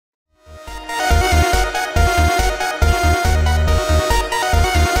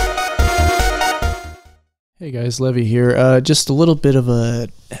Hey guys, Levy here. Just a little bit of a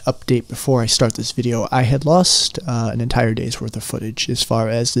update before I start this video. I had lost an entire day's worth of footage as far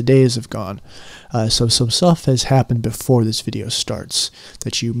as the days have gone. So some stuff has happened before this video starts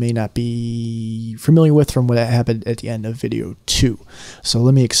that you may not be familiar with from what happened at the end of video 2. So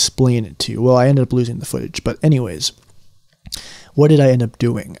let me explain it to you. Well, I ended up losing the footage, but anyways, what did I end up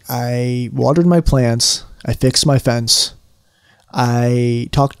doing? I watered my plants, I fixed my fence, I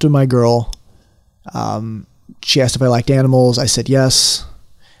talked to my girl. She asked if I liked animals. I said yes.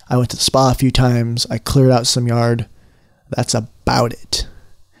 I went to the spa a few times. I cleared out some yard. That's about it.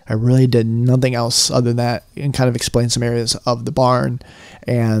 I really did nothing else other than that, and kind of explained some areas of the barn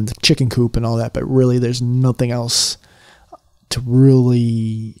and the chicken coop and all that, but really there's nothing else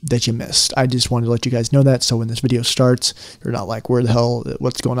that you missed. I just wanted to let you guys know that, so when this video starts, you're not like, where the hell,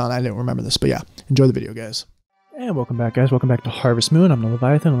 what's going on? I didn't remember this, but yeah, enjoy the video, guys. And welcome back, guys. Welcome back to Harvest Moon. I'm the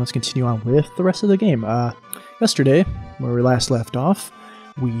Leviathan, and let's continue on with the rest of the game. Yesterday, where we last left off,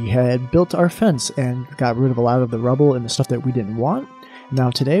 we had built our fence and got rid of a lot of the rubble and the stuff that we didn't want. Now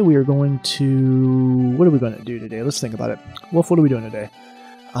today we are going to... What are we going to do today? Let's think about it. Wolf, what are we doing today?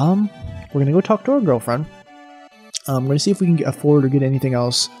 We're going to go talk to our girlfriend. We're going to see if we can afford or get anything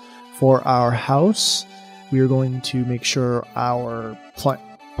else for our house. We are going to make sure our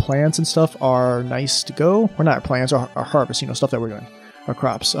plants and stuff are nice to go. Or not our plants, our harvest, stuff that we're doing. Our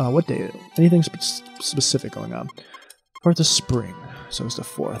crops. What day? Anything specific going on? 4th of spring. So it's the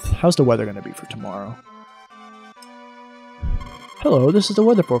 4th. How's the weather going to be for tomorrow? Hello, this is the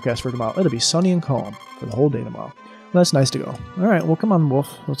weather forecast for tomorrow. It'll be sunny and calm for the whole day tomorrow. Well, that's nice to go. Alright, well come on,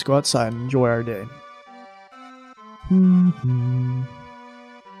 Wolf. Let's go outside and enjoy our day.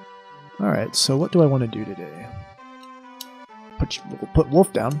 Alright, so what do I want to do today? Put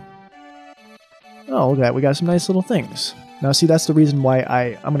Wolf down. Oh, look at that. We got some nice little things. Now, see, that's the reason why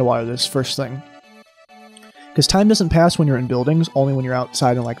I'm going to water this first thing. Because time doesn't pass when you're in buildings, only when you're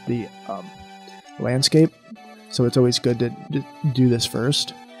outside in, like, the landscape. So it's always good to do this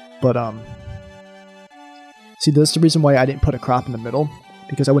first. But, see, that's the reason why I didn't put a crop in the middle.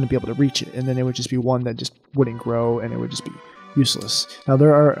 Because I wouldn't be able to reach it. And then it would just be one that just wouldn't grow, and it would just be useless. Now,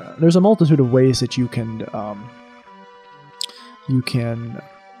 there's a multitude of ways that you can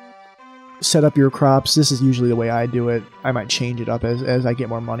set up your crops. This is usually the way I do it. I might change it up as I get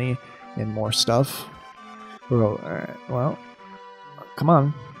more money and more stuff. Alright, well, come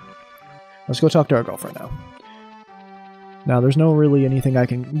on. Let's go talk to our girlfriend now. Now, there's no really anything I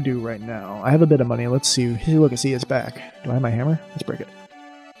can do right now. I have a bit of money. Let's see. Look, see, it's back. Do I have my hammer? Let's break it.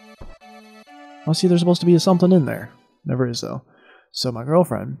 Oh, see, there's supposed to be something in there. Never is, though. So my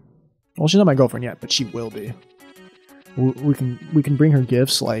girlfriend... Well, she's not my girlfriend yet, but she will be. We can bring her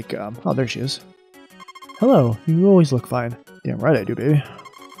gifts like, oh, there she is. Hello, you always look fine. Damn right I do, baby.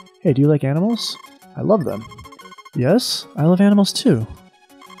 Hey, do you like animals? I love them. Yes, I love animals too.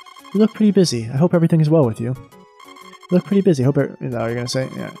 You look pretty busy. I hope everything is well with you. You look pretty busy. Is that what you're gonna say?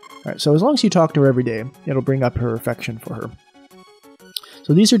 Yeah. Alright, so as long as you talk to her every day, it'll bring up her affection for her.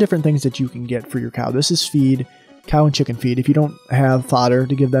 So these are different things that you can get for your cow. This is feed, cow and chicken feed. If you don't have fodder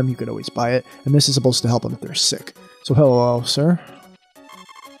to give them, you can always buy it. And this is supposed to help them if they're sick. So hello, sir.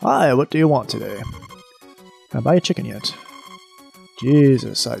 Hi, what do you want today? Can I buy a chicken yet?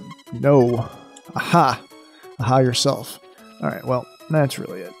 Jesus, no. Aha! Aha yourself. Alright, well, that's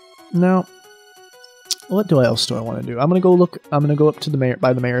really it. Now, what else do I want to do? I'm gonna go up to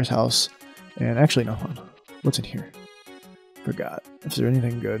by the mayor's house. And actually, no, hold on. What's in here? Forgot. Is there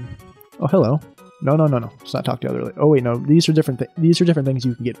anything good? Oh, hello. No. Let's not talk to the other lady. Oh wait, no. These are different things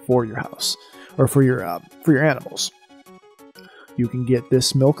you can get for your house. Or for your animals. You can get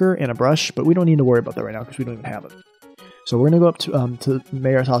this milker and a brush, but we don't need to worry about that right now because we don't even have it. So we're going to go up to the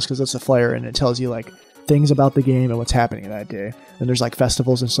mayor's house because that's a flyer and it tells you like things about the game and what's happening that day. And there's like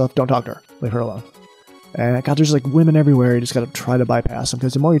festivals and stuff. Don't talk to her. Leave her alone. And God, there's like women everywhere. You just got to try to bypass them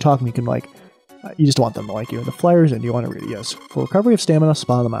because the more you talk, you can like, you just want them to like you. And the flyer's in. You want to read it. Yes. For recovery of stamina,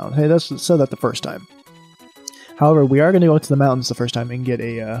 spa on the mountain. Hey, said that the first time. However, we are going to go to the mountains the first time and get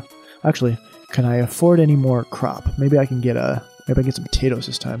a, actually, can I afford any more crop? Maybe I can get some potatoes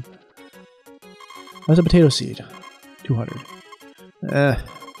this time. How's a potato seed? 200.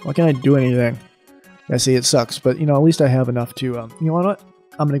 Why can't I do anything? I see it sucks, but at least I have enough to, you know what?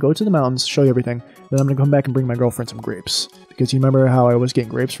 I'm going to go to the mountains, show you everything, then I'm going to come back and bring my girlfriend some grapes. Because you remember how I was getting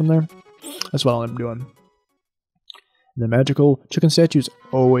grapes from there? That's what I'm doing. The magical chicken statue's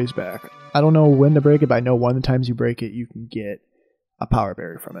always back. I don't know when to break it, but I know one of the times you break it, you can get a power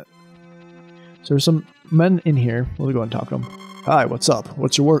berry from it. So there's some men in here. We'll go and talk to them. Hi, what's up?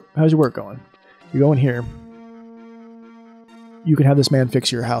 What's your work? How's your work going? You go in here. You can have this man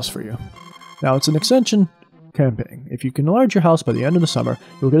fix your house for you. Now, it's an extension camping. If you can enlarge your house by the end of the summer,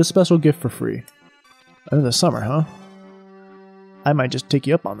 you'll get a special gift for free. End of the summer, huh? I might just take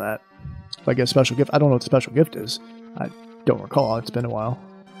you up on that. If I get a special gift, I don't know what the special gift is. I don't recall, it's been a while.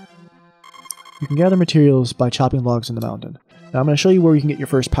 You can gather materials by chopping logs in the mountain. Now I'm going to show you where you can get your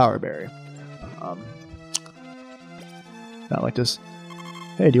first power berry. Not like this.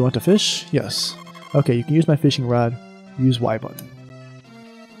 Hey, do you want to fish? Yes. Okay, you can use my fishing rod. Use Y button.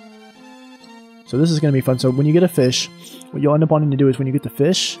 So this is going to be fun. So when you get a fish, what you'll end up wanting to do is when you get the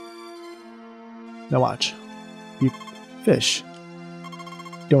fish... Now watch. You fish.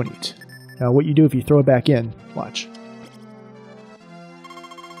 Don't eat. Now what you do if you throw it back in, watch.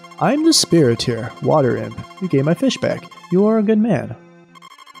 I'm the spirit here, water imp. You gave my fish back. You are a good man.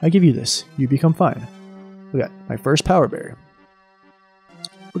 I give you this. You become fine. Look at my first power berry.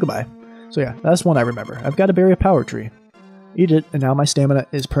 Well, goodbye. So yeah, that's one I remember. I've got a berry of power tree. Eat it, and now my stamina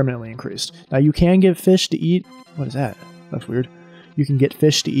is permanently increased. Now you can get fish to eat. What is that? That's weird. You can get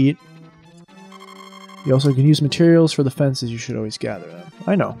fish to eat. You also can use materials for the fences. You should always gather them.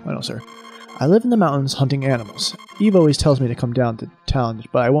 I know, sir. I live in the mountains hunting animals. Eve always tells me to come down to town,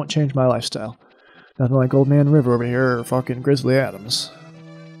 but I won't change my lifestyle. Nothing like Old Man River over here or fucking Grizzly Adams.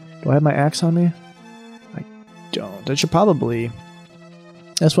 Do I have my axe on me? I don't. I should probably...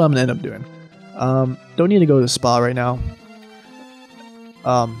 That's what I'm going to end up doing. Don't need to go to the spa right now.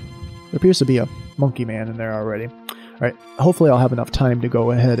 There appears to be a monkey man in there already. Alright, hopefully I'll have enough time to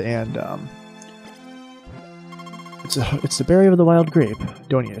go ahead and... It's the berry of the wild grape.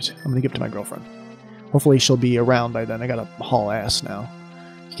 Don't eat it. I'm going to give it to my girlfriend. Hopefully she'll be around by then. I got to haul ass now.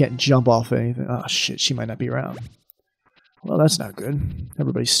 You can't jump off anything. Oh shit, she might not be around. Well, that's not good.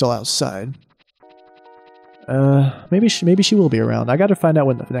 Everybody's still outside. Maybe she will be around. I gotta find out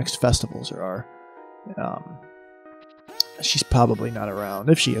when the next festivals are. She's probably not around.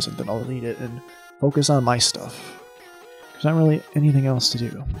 If she isn't, then I'll delete it and focus on my stuff. There's not really anything else to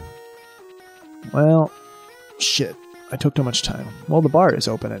do. Well, shit. I took too much time. Well, the bar is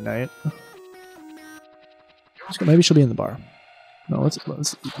open at night. Maybe she'll be in the bar. No, let's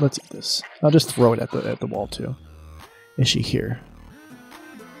eat this. I'll just throw it at the wall too. Is she here?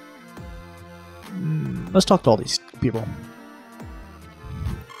 Let's talk to all these people.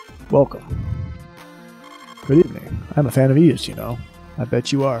 Welcome. Good evening. I'm a fan of Eve's, you know. I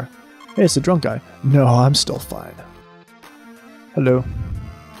bet you are. Hey, it's the drunk guy. No, I'm still fine. Hello.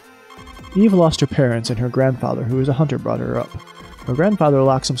 Eve lost her parents and her grandfather, who was a hunter, brought her up. Her grandfather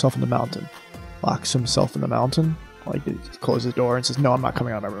locks himself in the mountain. Locks himself in the mountain? Like, he closes the door and says, no, I'm not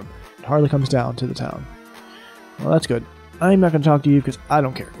coming out of my room. And hardly comes down to the town. Well, that's good. I'm not going to talk to you because I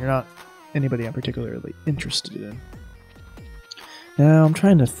don't care. You're not anybody I'm particularly interested in. Now, I'm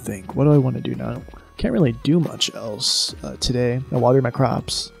trying to think. What do I want to do now? Can't really do much else today. I water my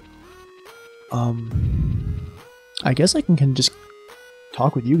crops. I guess I can just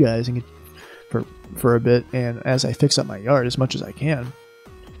talk with you guys and get for a bit, and as I fix up my yard as much as I can.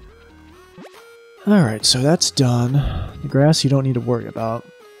 Alright, so that's done. The grass you don't need to worry about.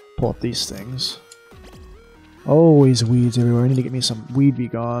 Pull up these things. Always weeds everywhere. I need to get me some weed be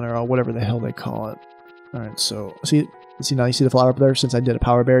gone, or whatever the hell they call it. Alright, so see now you see the flower up there? Since I did a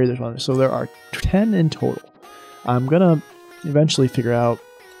power berry, there's one. So there are 10 in total. I'm gonna eventually figure out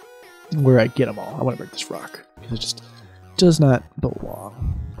where I get them all. I want to break this rock because it just does not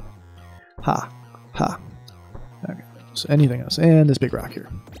belong. Ha. Okay, so anything else? And this big rock here.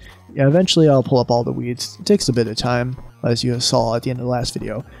 Yeah, eventually I'll pull up all the weeds. It takes a bit of time, as you saw at the end of the last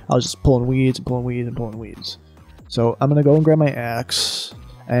video. I was just pulling weeds and pulling weeds and pulling weeds. So I'm gonna go and grab my axe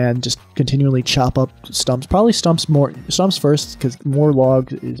and just continually chop up stumps. Probably stumps first, because more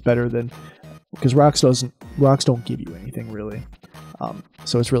log is better than, because rocks don't give you anything really.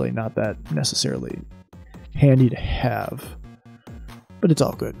 So it's really not that necessarily handy to have, but it's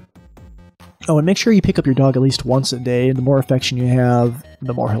all good. Oh, and make sure you pick up your dog at least once a day. And the more affection you have,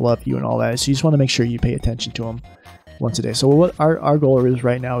 the more he'll love you and all that. So you just want to make sure you pay attention to him once a day. So what our goal is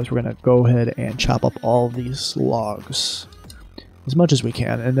right now is we're going to go ahead and chop up all these logs as much as we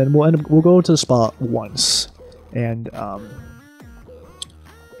can, and then we'll go to the spot once, and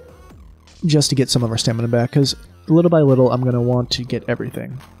just to get some of our stamina back, because little by little I'm going to want to get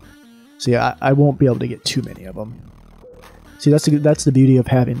everything. So yeah, I won't be able to get too many of them. See, that's the beauty of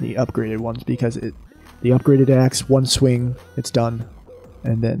having the upgraded ones, because the upgraded axe, one swing, it's done,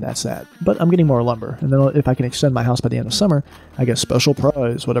 and then that's that. But I'm getting more lumber, and then if I can extend my house by the end of summer, I get a special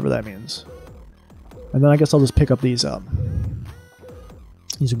prize, whatever that means. And then I guess I'll just pick up these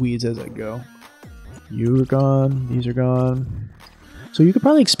weeds as I go. You are gone, these are gone. So you could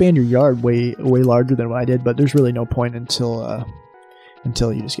probably expand your yard way larger than what I did, but there's really no point until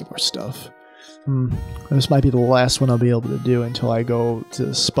you just get more stuff. This might be the last one I'll be able to do until I go to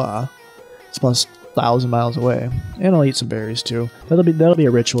the spa. Spa's 1,000 miles away, and I'll eat some berries too. That'll be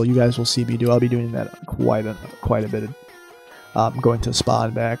a ritual you guys will see me do. I'll be doing that quite a bit. Going to the spa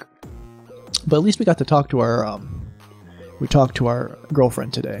and back. But at least we got to talk to our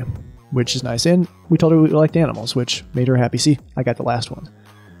girlfriend today, which is nice. And we told her we liked animals, which made her happy. See, I got the last one.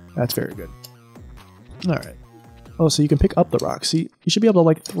 That's very good. All right. Oh, so you can pick up the rock. See, you should be able to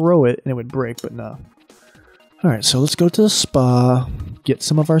like throw it and it would break, but no. All right, so let's go to the spa, get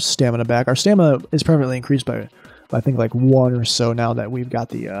some of our stamina back. Our stamina is permanently increased by I think like 1 or so now that we've got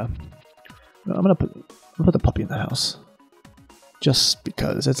the. I'm gonna put the puppy in the house, just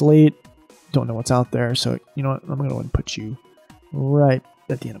because it's late. Don't know what's out there, so you know what? I'm gonna go and put you right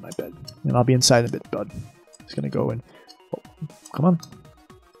at the end of my bed, and I'll be inside a bit, bud. Just gonna go and come on,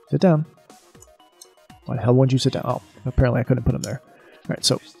 sit down. Why the hell wouldn't you sit down? Oh, apparently I couldn't put him there. All right,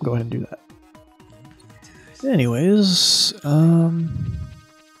 so go ahead and do that. Anyways, so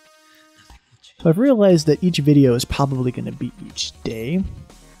I've realized that each video is probably going to be each day,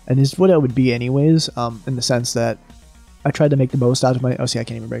 and is what it would be anyways, in the sense that I tried to make the most out of my, oh see, I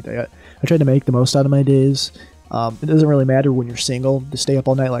can't even break that yet. I tried to make the most out of my days. It doesn't really matter when you're single to stay up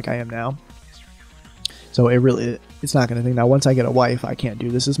all night like I am now. So it's not going to think. Now, once I get a wife, I can't do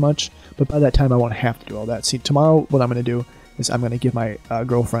this as much, but by that time I won't have to do all that. See, tomorrow what I'm going to do is I'm going to give my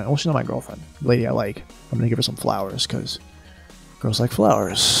girlfriend, well, she's not my girlfriend, the lady I like, I'm going to give her some flowers, because girls like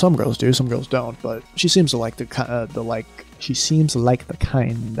flowers. Some girls do, some girls don't, but she seems to like she seems like the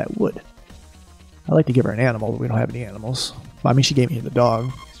kind that would. I like to give her an animal, but we don't have any animals. I mean, she gave me the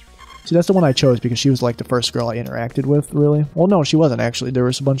dog. See, that's the one I chose because she was like the first girl I interacted with, really. Well, no, she wasn't, actually. There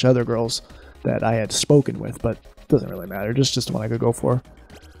was a bunch of other girls that I had spoken with, but it doesn't really matter. Just the one I could go for.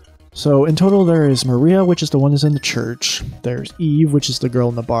 So, in total, there is Maria, which is the one that's in the church. There's Eve, which is the girl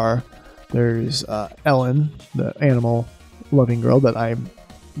in the bar. There's Ellen, the animal-loving girl that I'm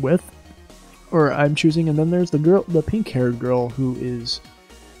with, or I'm choosing. And then there's the pink-haired girl who is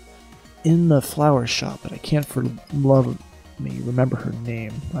in the flower shop, but I can't for love of me remember her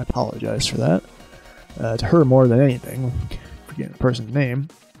name. I apologize for that. To her more than anything, forgetting the person's name.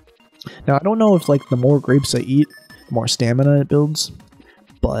 Now, I don't know if like the more grapes I eat, the more stamina it builds,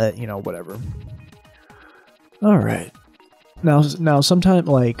 but you know, whatever. All right. Now, sometime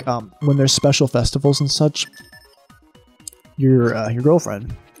like when there's special festivals and such, your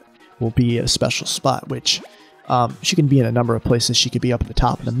girlfriend will be at a special spot, which she can be in a number of places. She could be up at the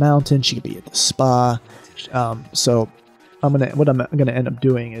top of the mountain. She could be at the spa. So what I'm gonna end up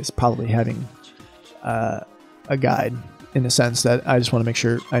doing is probably having a guide, in the sense that I just want to make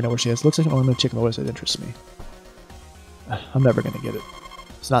sure I know where she is. Looks like I'm gonna check on the list that interests me. I'm never gonna get it.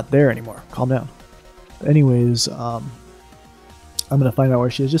 It's not there anymore. Calm down. Anyways, I'm gonna find out where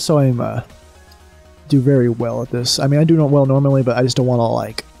she is, just so I'm do very well at this. I mean, I do not well normally, but I just don't want to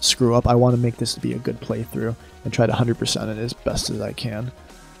like screw up. I want to make this to be a good playthrough and try to 100% it as best as I can.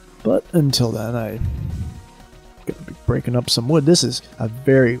 But until then, I'm gonna be breaking up some wood. This is a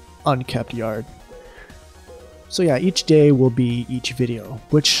very unkept yard. So yeah, each day will be each video,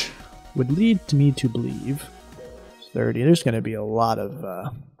 which would lead to me to believe 30. There's going to be a lot of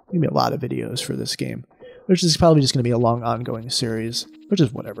videos for this game, which is probably just going to be a long ongoing series, which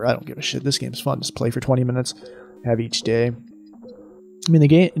is whatever. I don't give a shit. This game's fun. Just play for 20 minutes, have each day.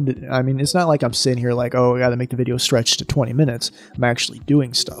 I mean, it's not like I'm sitting here like, oh, I got to make the video stretch to 20 minutes. I'm actually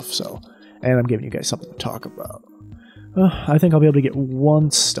doing stuff, and I'm giving you guys something to talk about. I think I'll be able to get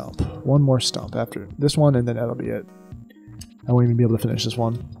one more stump after this one, and then that'll be it. I won't even be able to finish this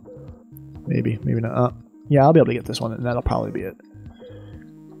one. Maybe not. Yeah, I'll be able to get this one, and that'll probably be it.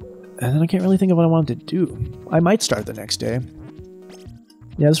 And then I can't really think of what I wanted to do. I might start the next day.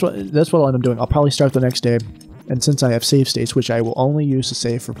 Yeah, that's what I'll end up doing. I'll probably start the next day, and since I have save states, which I will only use to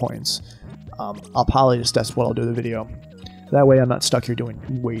save for points, I'll probably that's what I'll do the video. That way I'm not stuck here doing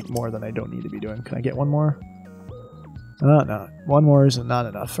way more than I don't need to be doing. Can I get one more? No. One more is not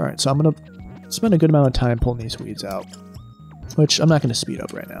enough. Alright, so I'm going to spend a good amount of time pulling these weeds out, which I'm not going to speed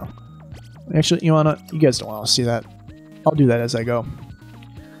up right now. Actually, you know what? You guys don't want to see that. I'll do that as I go.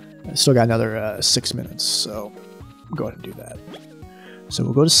 I still got another 6 minutes, so go ahead and do that. So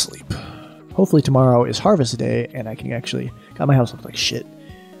we'll go to sleep. Hopefully tomorrow is harvest day, and I can actually... God, my house looks like shit.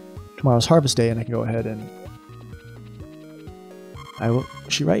 Tomorrow's harvest day, and I can go ahead and...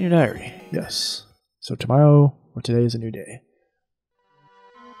 She write in your diary. Yes. So tomorrow, or today, is a new day.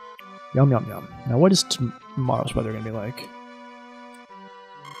 Yum, yum, yum. Now what is tomorrow's weather going to be like?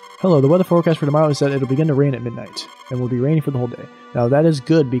 Hello, the weather forecast for tomorrow is that it'll begin to rain at midnight, and will be raining for the whole day. Now that is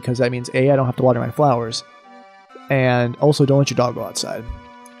good, because that means A, I don't have to water my flowers, and also don't let your dog go outside.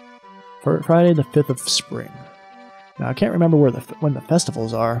 For Friday the 5th of spring. Now I can't remember when the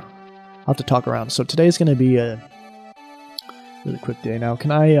festivals are. I'll have to talk around. So today's going to be a really quick day. Now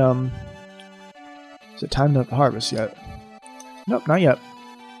can I is it time to harvest yet? Nope, not yet.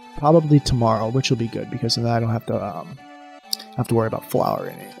 Probably tomorrow, which will be good because then I don't have to worry about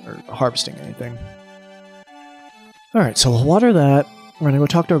flowering or harvesting anything. All right, so we'll water that. We're gonna go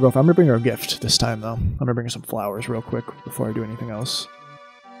talk to our girlfriend. I'm gonna bring her a gift this time, though. I'm gonna bring her some flowers real quick before I do anything else.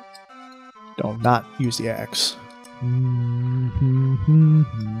 Don't not use the axe. And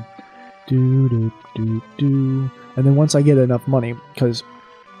then once I get enough money, because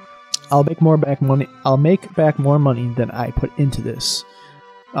I'll make back more money than I put into this.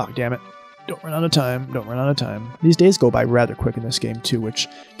 Oh, damn it. Don't run out of time. Don't run out of time. These days go by rather quick in this game, too, which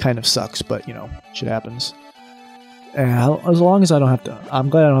kind of sucks, but, you know, shit happens. And as long as I don't have to... I'm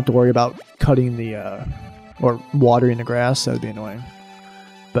glad I don't have to worry about cutting the... or watering the grass. That would be annoying.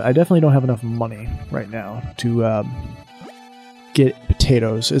 But I definitely don't have enough money right now to get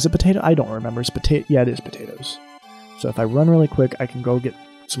potatoes. Is it potato? I don't remember. It's potato. Yeah, it is potatoes. So if I run really quick, I can go get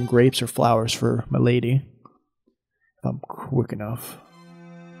some grapes or flowers for my lady. If I'm quick enough.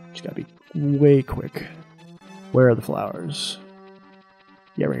 Just gotta be way quick. Where are the flowers?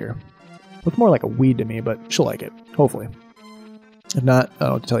 Yeah, right here. Look more like a weed to me, but she'll like it. Hopefully. If not, I don't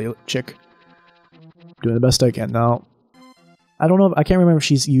know what to tell you, chick. Doing the best I can. Now, I don't know. I can't remember if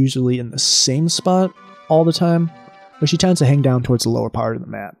she's usually in the same spot all the time, but she tends to hang down towards the lower part of the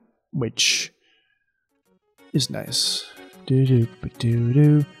map, which is nice.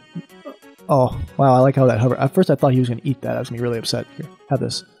 Oh, wow, I like how that hover. At first I thought he was going to eat that. I was going to be really upset. Here, have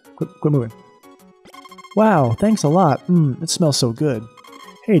this. Quit moving. Wow, thanks a lot. It smells so good.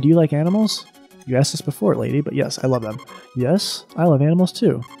 Hey, do you like animals? You asked this before, lady, but yes, I love them. Yes, I love animals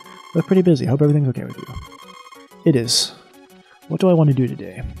too. We're pretty busy. Hope everything's okay with you. It is. What do I want to do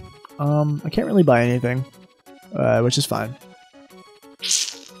today? I can't really buy anything, which is fine.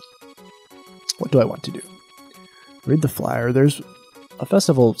 What do I want to do? Read the flyer. There's a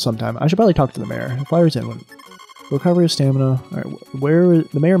festival sometime. I should probably talk to the mayor. The flyer's in. Recovery of stamina. All right,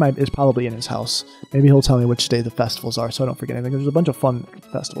 the mayor is probably in his house. Maybe he'll tell me which day the festivals are, so I don't forget anything. There's a bunch of fun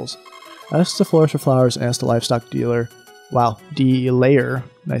festivals. Ask the florist for flowers and ask the livestock dealer. Wow, delayer.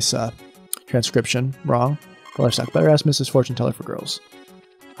 Nice transcription. Wrong. For livestock. Better ask Mrs. Fortune Teller for girls.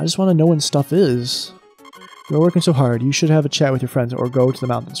 I just want to know when stuff is. You're working so hard. You should have a chat with your friends or go to the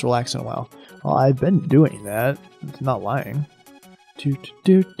mountains, relax in a while. Well, I've been doing that. It's not lying.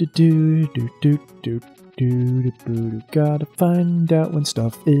 Gotta find out when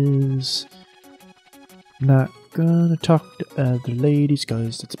stuff is. Not gonna talk to other ladies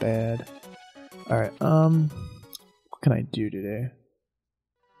cause it's bad. Alright, what can I do today?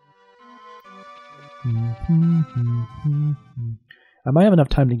 I might have enough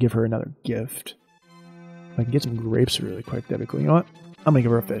time to give her another gift. If I can get some grapes really quick, that'd be cool. You know what? I'm gonna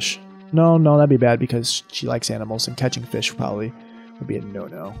give her a fish. No, that'd be bad because she likes animals and catching fish probably would be a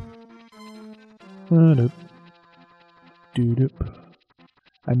no-no. I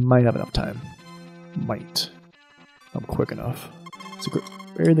might have enough time. Might. I'm quick enough.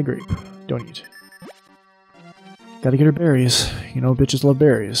 Bury the grape. Don't eat. Gotta get her berries. You know, bitches love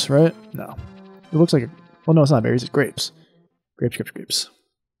berries, right? No. It looks like well, no, it's not berries. It's grapes. Grapes.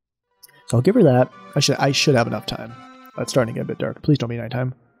 So I'll give her that. I should have enough time. It's starting to get a bit dark. Please don't be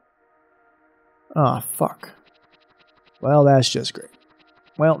nighttime. Ah, fuck. Well, that's just great.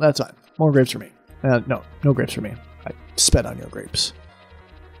 Well, that's fine. More grapes for me. No grapes for me. I sped on your grapes.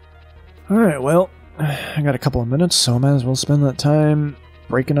 Alright, well, I got a couple of minutes, so I might as well spend that time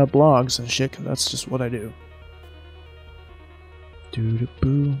breaking up logs and shit, 'cause that's just what I do.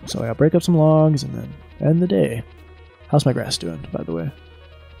 So I'll break up some logs and then end the day. How's my grass doing, by the way?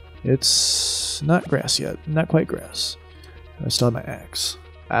 It's not grass yet. Not quite grass. I still have my axe.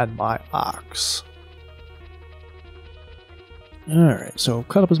 And my ox. Alright, so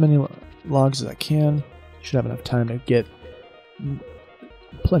cut up as many logs as I can. Should have enough time to get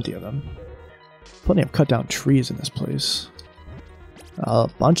plenty of them. Plenty of cut down trees in this place. A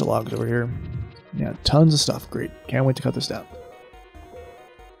bunch of logs over here. Yeah, tons of stuff. Great. Can't wait to cut this down.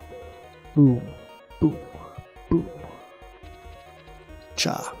 Boom. Boom. Boom.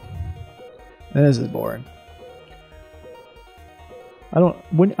 Cha. This is boring. I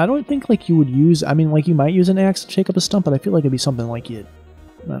don't think like you would use, I mean like you might use an axe to shake up a stump, but I feel like it'd be something like you'd,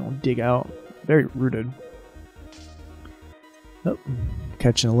 I don't know, dig out. Very rooted. Oh,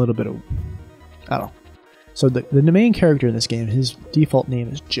 catching a little bit of, I don't know. So the main character in this game, his default name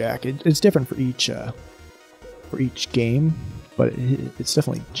is Jack. It's different for each game, but it's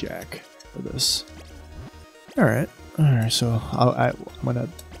definitely Jack for this. Alright, so I'm gonna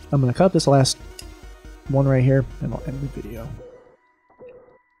I'm going to cut this last one right here, and I'll end the video.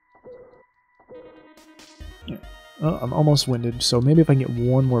 Yeah. Oh, I'm almost winded, so maybe if I can get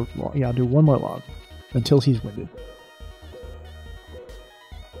one more log. Yeah, I'll do one more log until he's winded.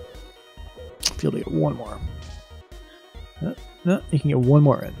 If you'll get one more. No, you can get one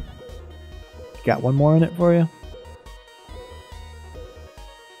more in. Got one more in it for you?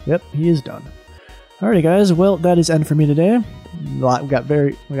 Yep, he is done. Alrighty guys, well that is end for me today. We got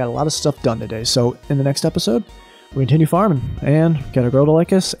a lot of stuff done today, so in the next episode, we continue farming and get a girl to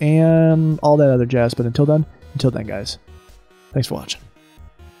like us and all that other jazz, but until then guys, thanks for watching.